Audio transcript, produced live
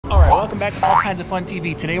welcome back to All Kinds of Fun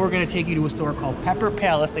TV. Today we're going to take you to a store called Pepper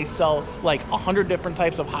Palace. They sell like 100 different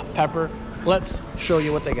types of hot pepper. Let's show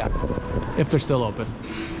you what they got, if they're still open.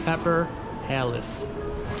 Pepper Palace.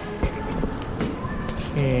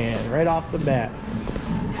 And right off the bat,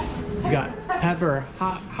 you got pepper,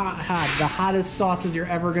 hot, the hottest sauces you're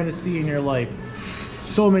ever going to see in your life.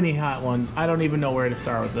 So many hot ones. I don't even know where to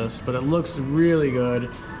start with this, but it looks really good.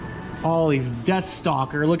 All these Death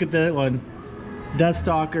Stalker, look at that one. Death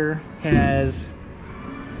Stalker has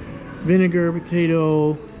vinegar,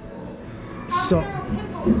 potato. So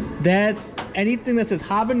that's anything that says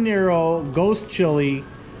habanero, ghost chili,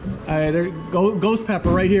 ghost pepper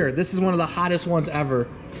right here. This is one of the hottest ones ever.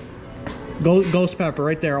 Ghost pepper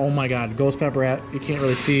right there. Oh my god, ghost pepper. You can't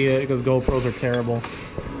really see it because GoPros are terrible.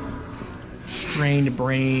 Strained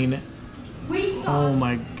brain. Oh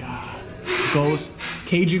my god. Ghost.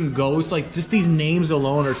 Cajun ghost. Like, just these names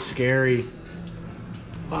alone are scary.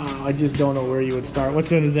 Wow, I just don't know where you would start.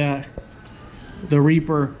 What's in that? The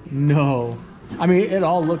Reaper? No. I mean, it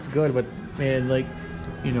all looks good, but man, like,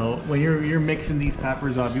 you know, when you're mixing these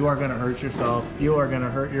peppers up, you are gonna hurt yourself. You are gonna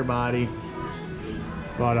hurt your body.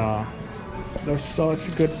 But they're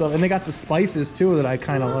such good stuff, and they got the spices too that I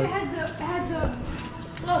kind of like.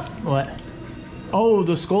 Look. What? Oh,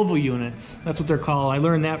 the Scoville units. That's what they're called. I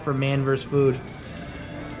learned that from Man vs. Food.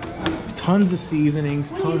 Tons of seasonings.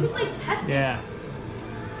 Well, you could like test yeah. It.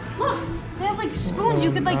 Look, they have like spoons.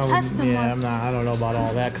 You could like test them. Yeah, I don't know about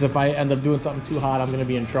all that, because if I end up doing something too hot, I'm gonna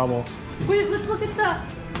be in trouble. Wait, let's look at the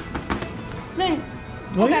thing.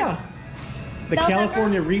 Oh okay. yeah. The Bell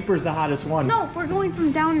California pepper? Reaper's the hottest one. No, we're going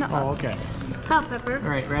from down to up. Oh, okay. Hot pepper. All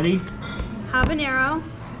right, ready? Habanero.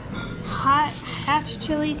 Hot hatch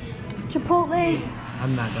chili. Chipotle.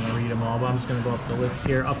 I'm not gonna read them all, but I'm just gonna go up the list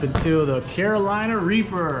here. Up into the Carolina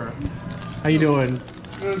Reaper. How you doing?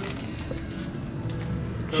 Good.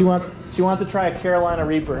 She wants to try a Carolina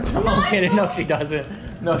Reaper. No, I'm kidding. No, she doesn't.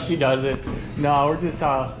 No, she doesn't. No, we're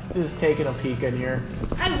just taking a peek in here.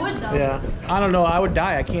 I would though. Yeah. I don't know. I would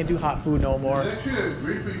die. I can't do hot food no more. It's actually a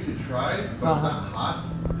Reaper you should try, but it's not hot.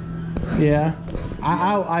 Yeah.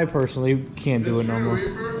 I personally can't do it no more.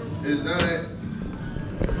 Reaper is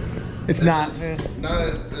It's not as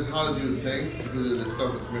hot as you would think because of the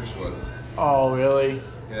stuff it's mixed with. Oh, really?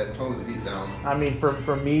 Yeah, it tones the heat down. I mean,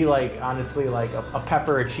 for me, like, honestly, like a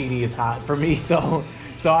pepperoncini is hot for me. So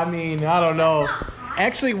I mean, I don't know.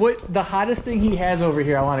 Actually, what the hottest thing he has over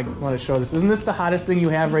here, I want to show this. Isn't this the hottest thing you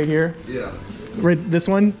have right here? Yeah. Right, this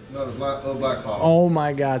one? No, the black pepper. Oh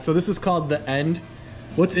my god. So this is called The End.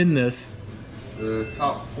 What's in this? The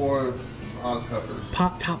top 4 hottest peppers.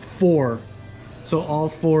 Top 4. So all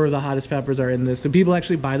 4 of the hottest peppers are in this. Do people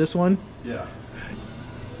actually buy this one? Yeah.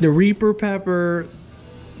 The Reaper pepper,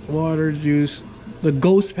 water juice, the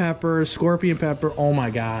ghost pepper, scorpion pepper. Oh my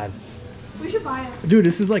god. We should buy it. Dude,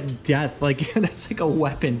 this is like death. Like, that's like a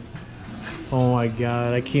weapon. Oh my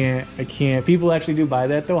god, I can't. People actually do buy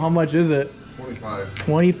that though. How much is it? 25.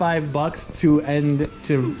 25 bucks to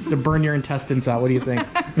burn your intestines out. What do you think?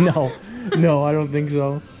 No, I don't think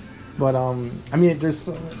so. But I mean,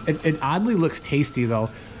 it oddly looks tasty though.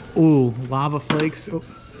 Ooh, lava flakes. Oh.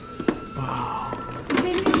 Wow.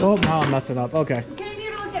 Oh, now I'm messing up. Okay. You came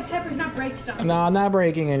here to look at peppers, not break stuff. No, I'm not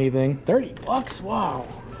breaking anything. 30 bucks. Wow.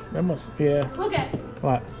 That must. Yeah. Look at.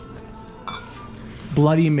 What?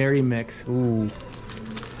 Bloody Mary mix. Ooh.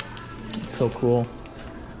 That's so cool.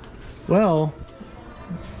 Well,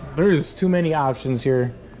 there's too many options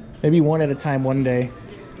here. Maybe one at a time one day.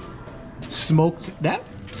 Smoked.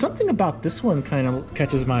 Something about this one kind of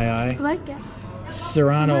catches my eye. I like it.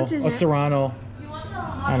 Serrano. How much is A it? Serrano.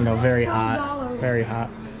 I don't know. Very hot. Very hot.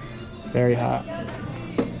 Very hot.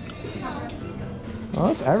 Well,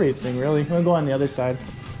 that's everything really. I'm gonna go on the other side.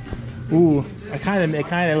 Ooh, it kind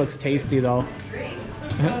of looks tasty though.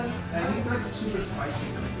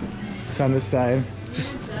 It's on this side.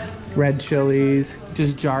 Just red chilies,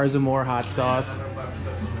 just jars of more hot sauce.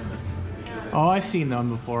 Oh, I've seen them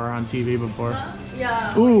before on TV before.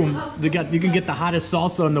 Yeah. Ooh, you can get the hottest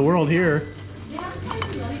salsa in the world here.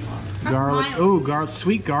 Garlic. Ooh,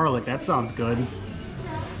 sweet garlic. That sounds good.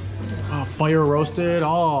 Oh, fire roasted.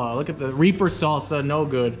 Oh, look at the Reaper salsa. No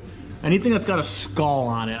good. Anything that's got a skull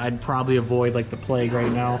on it, I'd probably avoid like the plague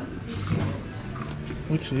right now.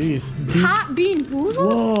 Which are these? Hot bean boozled?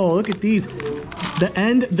 Whoa, look at these. The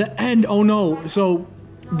end. Oh no. So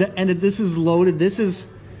the end of this is loaded. This is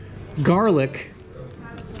garlic.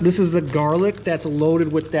 This is the garlic that's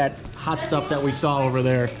loaded with that hot stuff that we saw over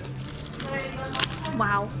there.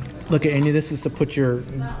 Wow. Look at any of this is to put your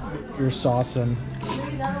sauce in.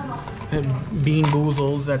 And bean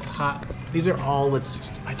boozles, that's hot. These are all, I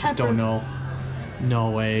just don't know.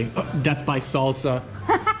 No way. Death by Salsa.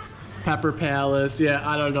 Pepper Palace. Yeah,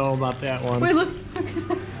 I don't know about that one. Wait, look.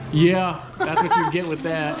 Yeah, that's what you get with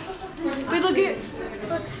that. Wait, look at.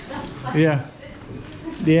 Look. Yeah.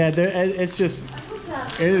 Yeah, it's just,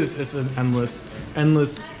 it's an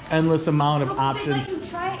endless amount of options. They let you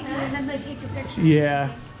try it and then they take your picture.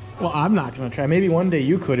 Yeah. Well, I'm not gonna try. Maybe one day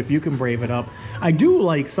you could if you can brave it up. I do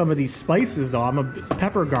like some of these spices though. I'm a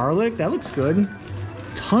pepper garlic. That looks good.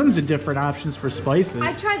 Tons of different options for spices.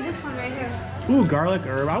 I tried this one right here. Ooh, garlic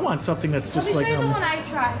herb. I want something that's just Let me like show you the one I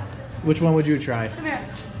tried. Which one would you try? Come here.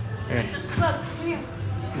 Okay. Look, come here.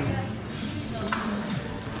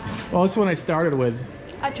 Well, this one I started with.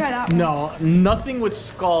 I tried that one. No, nothing with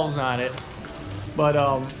skulls on it. But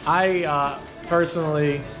I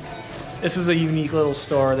personally, this is a unique little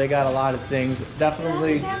store. They got a lot of things.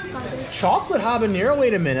 Definitely chocolate habanero.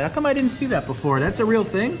 Wait a minute. How come I didn't see that before? That's a real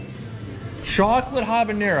thing? Chocolate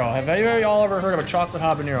habanero. Have y'all ever heard of a chocolate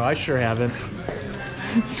habanero? I sure haven't.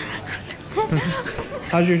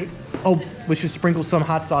 How's your... Oh, we should sprinkle some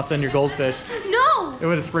hot sauce on your goldfish. No! It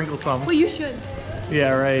would have sprinkled some. Well, you should.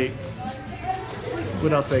 Yeah, right.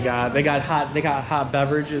 What else they got? They got hot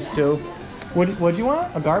beverages too. What do you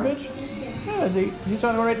want? A garbage? Yeah, you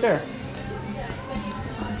saw it right there.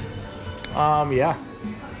 Yeah.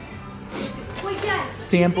 Wait, Dad.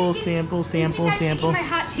 Sample. Can I eat my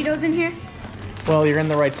hot Cheetos in here? Well, you're in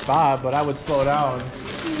the right spot, but I would slow down.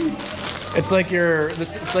 It's like you're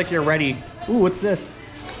ready. Ooh, what's this?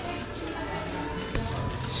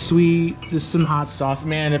 Sweet, just some hot sauce,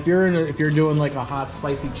 man. If you're doing like a hot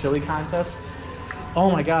spicy chili contest, oh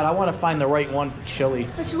my god, I want to find the right one for chili.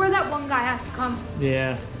 Which is where that one guy has to come.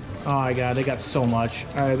 Yeah. Oh my god, they got so much.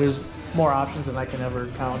 All right, there's more options than I can ever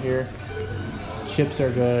count here. Chips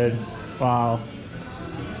are good. Wow.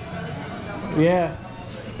 Yeah.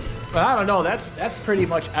 But I don't know, that's pretty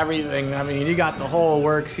much everything. I mean, you got the whole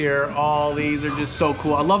works here. All these are just so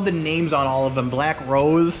cool. I love the names on all of them. Black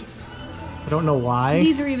Rose. I don't know why.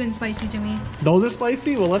 These are even spicy to me. Those are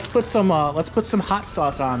spicy? Well, let's put some hot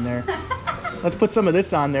sauce on there. Let's put some of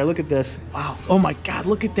this on there. Look at this. Wow. Oh my god,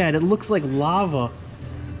 look at that. It looks like lava.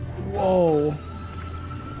 Whoa.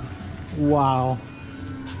 Wow.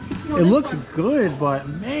 No, it looks one. good, but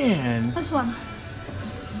man. This one.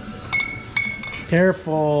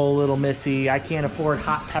 Careful, little missy. I can't afford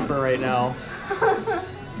hot pepper right now.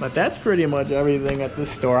 But that's pretty much everything at this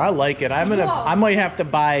store. I like it. I might have to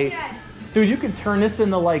buy. Yeah. Dude, you can turn this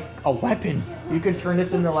into like a weapon. You can turn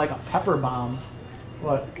this into like a pepper bomb.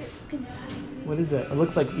 What? What is it? It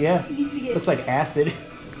looks like, yeah. It looks like acid.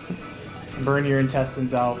 Burn your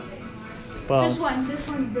intestines out. Well, This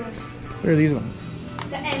one's good. where are these ones?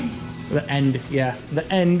 The end. The end, yeah. The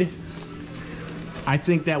end. I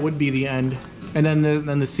think that would be the end. And then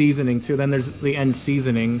the seasoning too. Then there's the end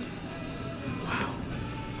seasoning. Wow.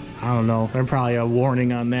 I don't know. There's probably a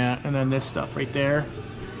warning on that. And then this stuff right there.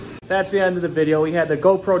 That's the end of the video. We had the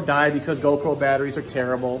GoPro die because GoPro batteries are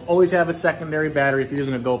terrible. Always have a secondary battery if you're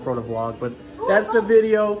using a GoPro to vlog. But that's the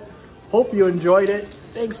video. Hope you enjoyed it.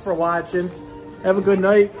 Thanks for watching. Have a good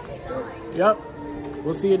night. Yep.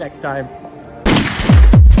 We'll see you next time.